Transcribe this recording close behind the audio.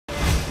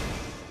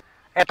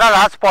এটা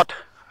ৰাজপথ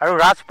আৰু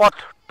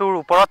ৰাজপথটোৰ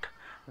ওপৰত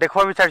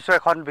দেখুৱাব বিচাৰিছোঁ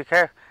এখন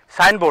বিশেষ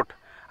সাইনবোৰ্ড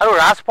আৰু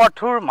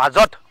ৰাজপথটোৰ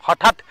মাজত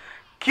হঠাৎ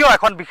কিয়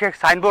এখন বিশেষ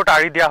সাইনবোৰ্ড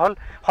আঁৰি দিয়া হ'ল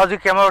সজি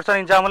কেমেৰা পাৰ্চন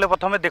ইনজামলে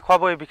প্ৰথমে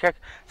দেখুৱাব এই বিশেষ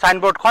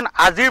সাইনবোৰ্ডখন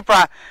আজিৰ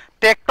পৰা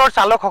ট্ৰেক্টৰ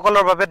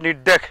চালকসকলৰ বাবে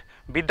নিৰ্দেশ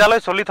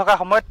বিদ্যালয় চলি থকা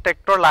সময়ত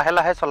ট্ৰেক্টৰ লাহে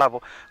লাহে চলাব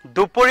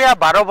দুপৰীয়া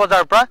 12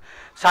 বজাৰ পৰা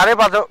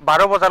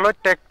 12:30 বজালৈ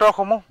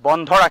ট্ৰেক্টৰসমূহ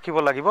বন্ধ ৰাখিব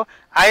লাগিব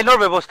আইনৰ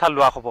ব্যৱস্থা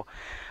লোৱা হ'ব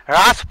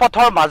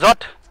ৰাজপথৰ মাজত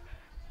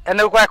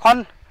এনেকুৱা এখন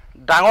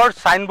ডাঙৰ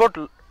সাইনবোৰ্ড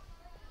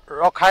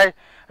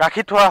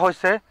ৰাখি থোৱা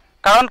হৈছে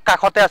কাৰণ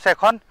কাষতে আছে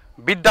এখন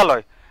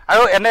বিদ্যালয়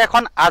আৰু এনে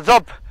এখন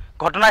আজব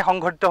ঘটনাই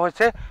সংঘটিত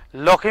হৈছে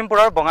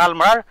লখিমপুৰৰ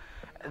বঙালমৰাৰ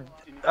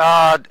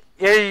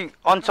এই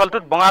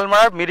অঞ্চলটোত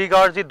বঙালমৰাৰ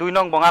মিৰিগাঁৱৰ যি 2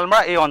 নং বঙালমৰা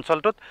এই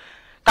অঞ্চলটোত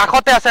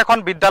কাষতে আছে এখন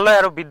বিদ্যালয়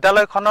আৰু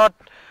বিদ্যালয়খনত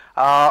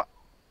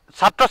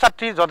ছাত্ৰ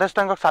ছাত্ৰী যথেষ্ট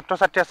সংখ্যক ছাত্ৰ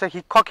ছাত্ৰী আছে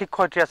শিক্ষক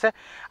শিক্ষয়িত্ৰী আছে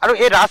আৰু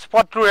এই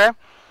ৰাজপথটোৰে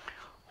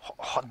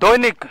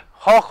দৈনিক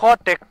শ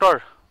ট্ৰেক্টৰ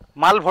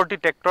মাল ভৰ্তি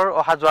ট্ৰেক্টৰ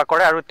অহা যোৱা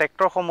কৰে আৰু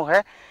ট্ৰেক্টৰসমূহে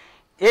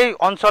এই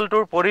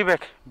অঞ্চলটোৰ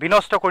পৰিৱেশ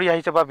বিনষ্ট কৰি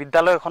আহিছে বা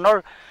বিদ্যালয়খনৰ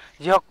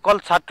যিসকল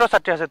ছাত্ৰ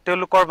ছাত্ৰী আছে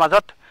তেওঁলোকৰ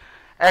মাজত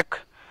এক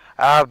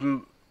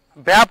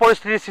বেয়া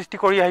পৰিস্থিতিৰ সৃষ্টি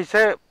কৰি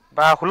আহিছে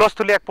বা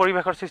হুলস্থুলীয়া এক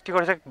পৰিৱেশৰ সৃষ্টি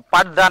কৰিছে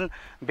পাঠদান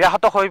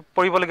ব্যাহত হৈ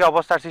পৰিবলগীয়া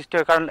অৱস্থাৰ সৃষ্টি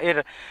হয় কাৰণ এই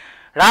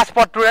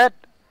ৰাজপথটোৰে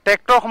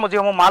ট্ৰেক্টৰসমূহ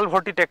যিসমূহ মাল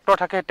ভৰ্তি ট্ৰেক্টৰ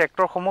থাকে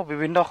ট্ৰেক্টৰসমূহ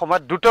বিভিন্ন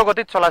সময়ত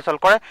দ্ৰুতগতিত চলাচল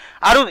কৰে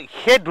আৰু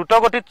সেই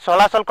দ্ৰুতগতিত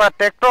চলাচল কৰা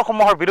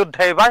ট্ৰেক্টৰসমূহৰ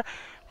বিৰুদ্ধে এবাৰ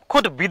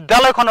খুদ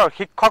বিদ্যালয়খনৰ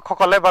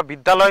শিক্ষকসকলে বা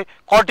বিদ্যালয়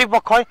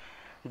কৰ্তৃপক্ষই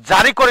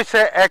জাৰি কৰিছে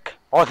এক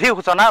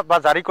অধিসূচনা বা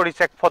জাৰি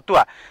কৰিছে এক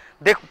ফটোৱা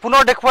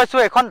পুনৰ দেখুৱাইছোঁ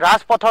এখন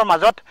ৰাজপথৰ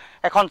মাজত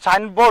এখন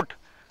সাইনবোৰ্ড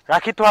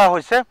ৰাখি থোৱা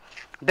হৈছে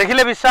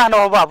দেখিলে বিশ্বাস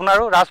নহ'ব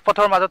আপোনাৰো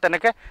ৰাজপথৰ মাজত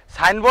এনেকে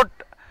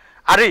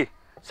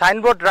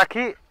সাইনবোৰ্ড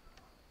ৰাখি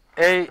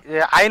এই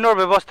আইনৰ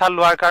ব্যৱস্থা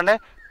লোৱাৰ কাৰণে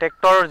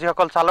ট্ৰেক্টৰ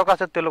যিসকল চালক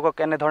আছে তেওঁলোকক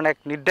এনেধৰণে এক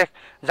নিৰ্দেশ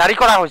জাৰি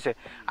কৰা হৈছে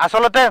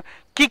আচলতে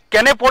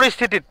কেনে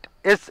পৰিস্থিতিত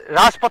এই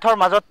ৰাজপথৰ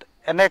মাজত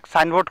এনে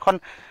সাইনবোৰ্ডখন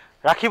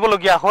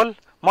ৰাখিবলগীয়া হ'ল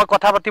মই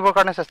কথা পাতিবৰ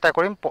কাৰণে চেষ্টা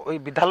কৰিম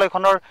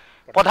বিদ্যালয়খনৰ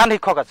প্ৰধান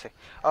শিক্ষক আছে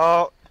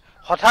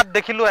হঠাৎ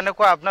দেখিলোঁ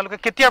এনেকুৱা আপোনালোকে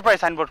কেতিয়াৰ পৰাই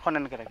সাইনবোৰ্ডখন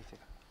এনেকৈ ৰাখিছে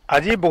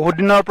আজি বহুত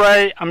দিনৰ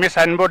পৰাই আমি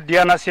সাইনবোৰ্ড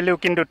দিয়া নাছিলোঁ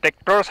কিন্তু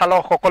ট্ৰেক্টৰ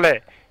চালকসকলে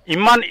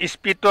ইমান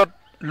স্পীডত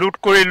লুট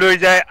কৰি লৈ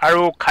যায়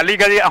আৰু খালী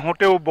গাড়ী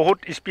আহোঁতেও বহুত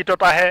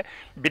স্পীডত আহে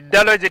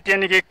বিদ্যালয় যেতিয়া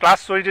নেকি ক্লাছ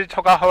চলি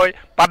থকা হয়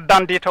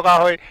পাঠদান দি থকা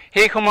হয়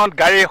সেই সময়ত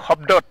গাড়ীৰ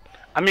শব্দত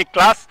আমি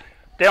ক্লাছ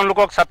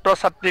তেওঁলোকক ছাত্ৰ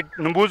ছাত্ৰীক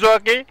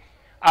নুবুজোৱাকৈ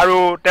আৰু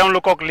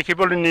তেওঁলোকক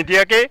লিখিবলৈ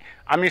নিদিয়াকৈ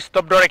আমি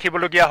স্তব্ধ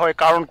ৰাখিবলগীয়া হয়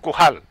কাৰণ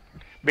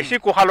বেছি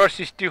কোহালৰ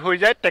সৃষ্টি হৈ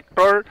যায়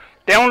ট্ৰেক্টৰ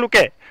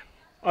তেওঁলোকে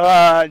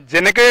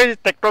যেনেকৈ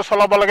ট্ৰেক্টৰ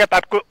চলাব লাগে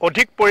তাতকৈ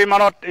অধিক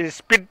পৰিমাণত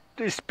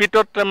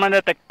স্পীডত মানে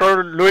ট্ৰেক্টৰ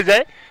লৈ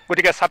যায়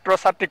গতিকে ছাত্ৰ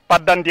ছাত্ৰীক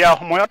পাঠদান দিয়াৰ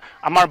সময়ত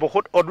আমাৰ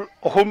বহুত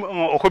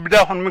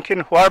অসুবিধাৰ সন্মুখীন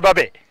হোৱাৰ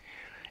বাবে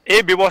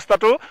এই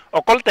ব্যৱস্থাটো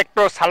অকল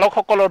ট্ৰেক্টৰ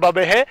চালকসকলৰ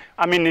বাবেহে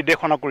আমি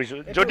নিৰ্দেশনা কৰিছোঁ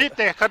যদি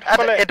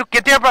তেখেতসকলে এইটো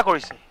কেতিয়াৰ পৰা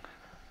কৰিছে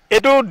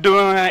এইটো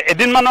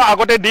এদিনমানৰ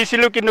আগতে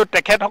দিছিলোঁ কিন্তু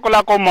তেখেতসকলে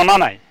আকৌ মনা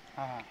নাই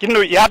কিন্তু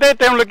ইয়াতে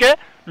তেওঁলোকে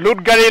লুট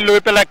গাড়ী লৈ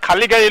পেলাই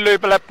খালী গাড়ী লৈ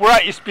পেলাই পূৰা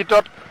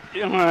স্পীডত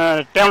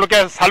তেওঁলোকে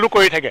চালু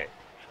কৰি থাকে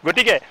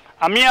গতিকে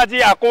আমি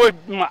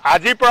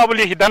আজিৰ পৰা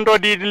বুলি সিদ্ধান্ত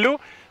দি দিলোঁ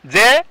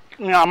যে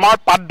আমাৰ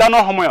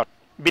পাঠদানৰ সময়ত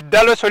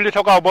বিদ্যালয় চলি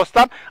থকা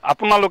অৱস্থাত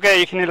আপোনালোকে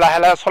এইখিনি লাহে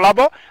লাহে চলাব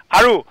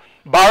আৰু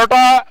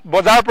 12টা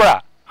বজাৰ পৰা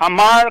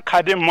আমাৰ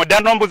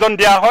মধ্যাহ্ন ভোজন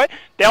দিয়া হয়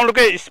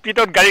তেওঁলোকে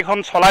স্পীডত গাড়ীখন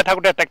চলাই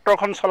থাকোঁতে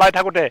ট্ৰেক্টৰখন চলাই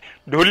থাকোঁতে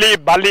ধূলি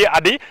বালি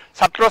আদি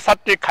ছাত্ৰ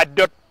ছাত্ৰীৰ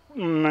খাদ্যত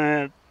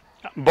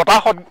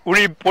বতাহত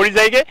উৰি পৰি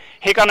যায়গৈ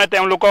সেইকাৰণে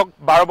তেওঁলোকক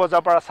 12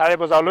 বজাৰ পৰা 4:30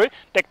 বজালৈ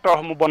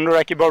ট্ৰেক্টৰসমূহ বন্ধ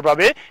ৰাখিবৰ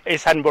বাবে এই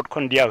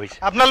সাইনবোৰ্ডখন দিয়া হৈছে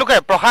আপোনালোকে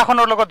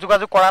প্ৰশাসনৰ লগত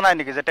যোগাযোগ কৰা নাই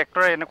নেকি যে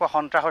ট্ৰেক্টৰে এনেকুৱা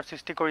সন্ত্ৰাসৰ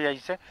সৃষ্টি কৰি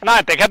আহিছে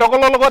নাই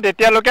তেখেতসকলৰ লগত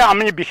এতিয়ালৈকে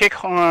আমি বিশেষ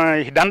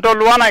সিদ্ধান্ত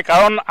লোৱা নাই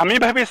কাৰণ আমি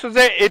ভাবিছোঁ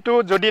যে এইটো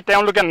যদি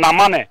তেওঁলোকে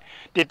নামানে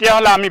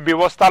তেতিয়াহ'লে আমি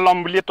ব্যৱস্থা ল'ম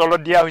বুলি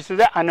তলত দিয়া হৈছে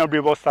যে আইনৰ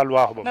ব্যৱস্থা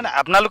লোৱা হ'ব নাই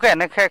আপোনালোকে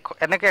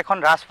এনেকৈ এখন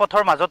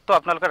ৰাজপথৰ মাজততো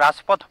আপোনালোকে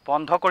ৰাজপথ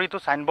বন্ধ কৰিতো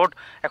সাইনবোৰ্ড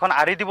এখন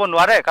আঁৰি দিব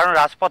নোৱাৰে কাৰণ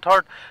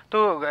ৰাজপথৰতো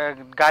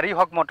গাড়ী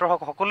হওক মটৰ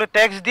হওক সকলোৱে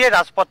টেক্স দিয়ে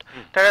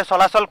ৰাজপথেৰে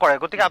চলাচল কৰে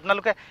গতিকে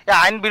আপোনালোকে এই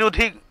আইন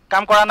বিৰোধী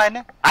কাম কৰা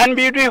নাইনে আইন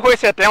বিৰোধী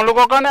হৈছে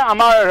তেওঁলোকৰ কাৰণে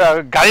আমাৰ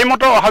গাড়ী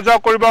মটৰ অহা যোৱা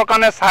কৰিবৰ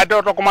কাৰণে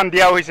ছাইডত অকণমান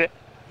দিয়া হৈছে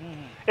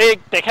এই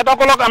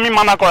তেখেতসকলক আমি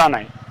মানা কৰা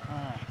নাই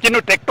কিন্তু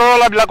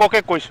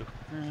ট্ৰেক্টৰৱালাবিলাককে কৈছোঁ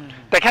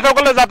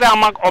তেখেতসকলে যাতে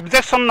আমাক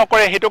অবজেকশ্যন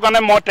নকৰে সেইটো কাৰণে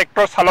মই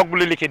ট্ৰেক্টৰ চালক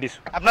বুলি লিখি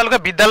দিছোঁ আপোনালোকে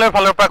বিদ্যালয়ৰ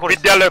ফালৰ পৰা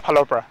বিদ্যালয়ৰ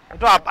ফালৰ পৰা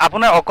এইটো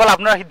অকল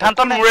আপোনাৰ সিদ্ধান্ত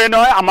মোৰে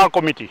নহয় আমাৰ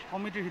কমিটি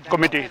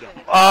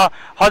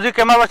সজি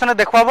কেমেৰা পাৰ্চনে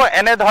দেখুৱাব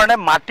এনেধৰণে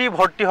মাটি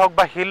ভৰ্তি হওক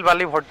বা শিল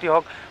বালি ভৰ্তি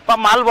হওক বা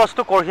মাল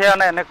বস্তু কঢ়িয়াই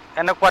আনে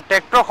এনেকুৱা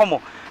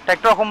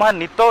ট্ৰেক্টৰসমূহে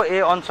নিতৌ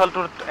এই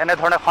অঞ্চলটোত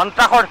এনেধৰণে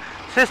সন্ত্ৰাসৰ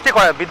সৃষ্টি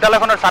কৰে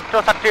বিদ্যালয়খনৰ ছাত্ৰ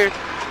ছাত্ৰীৰ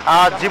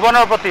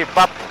জীৱনৰ প্ৰতি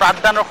বা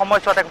পাঠদানৰ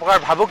সময়ছোৱাত এক প্ৰকাৰ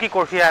ভাবুকি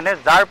কঢ়িয়াই আনে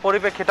যাৰ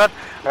পৰিপ্ৰেক্ষিতত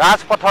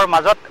ৰাজপথৰ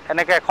মাজত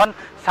এনেকৈ এখন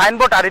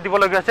সাইনবোৰ্ড আঁৰি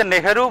দিবলগীয়া হৈছে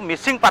নেহেৰু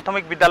মিচিং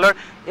প্ৰাথমিক বিদ্যালয়ৰ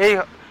এই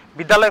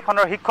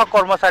বিদ্যালয়খনৰ শিক্ষক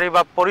কৰ্মচাৰী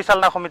বা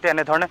পৰিচালনা সমিতি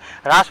এনেধৰণে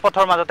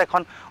ৰাজপথৰ মাজত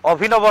এখন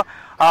অভিনৱ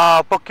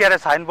প্ৰক্ৰিয়াৰে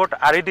সাইনবোৰ্ড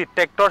আঁৰি দি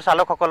ট্ৰেক্টৰ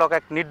চালকসকলক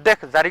এক নিৰ্দেশ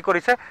জাৰি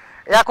কৰিছে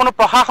এয়া কোনো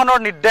প্ৰশাসনৰ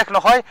নিৰ্দেশ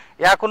নহয়,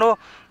 এয়া কোনো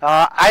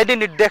আইনী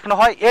নিৰ্দেশ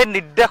নহয়। এই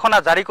নিৰ্দেশনা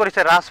জাৰি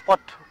কৰিছে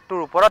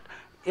ৰাজপথটোৰ ওপৰত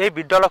এই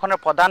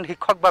বিদ্যালয়খনৰ প্ৰধান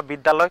শিক্ষক বা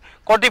বিদ্যালয়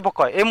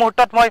কৰ্তৃপক্ষই। এই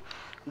মুহূৰ্তত মই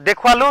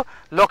দেখুৱালোঁ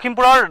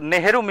লখিমপুৰৰ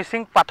নেহেৰু মিচিং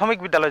প্ৰাথমিক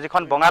বিদ্যালয়,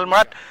 যিখন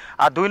বঙালমৰাত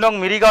 2 নং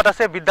মিৰিগাঁৱত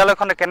আছে।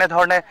 বিদ্যালয়খনে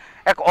কেনেধৰণে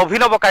এক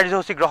অভিনৱ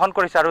কাৰ্যসূচী গ্ৰহণ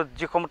কৰিছে আৰু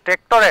যিসমূহ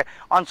ট্ৰেক্টৰে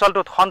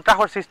অঞ্চলটোত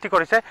সন্ত্ৰাসৰ সৃষ্টি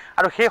কৰিছে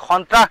আৰু সেই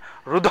সন্ত্ৰাস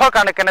ৰোধৰ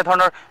কাৰণে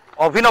কেনেধৰণৰ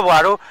অভিনৱ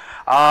আৰু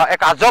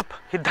এক আজব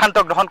সিদ্ধান্ত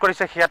গ্ৰহণ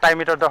কৰিছে, সেয়া টাইম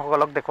মিটাৰ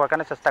দৰ্শকসকলক দেখুৱাৰ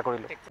কাৰণে চেষ্টা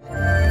কৰিলোঁ।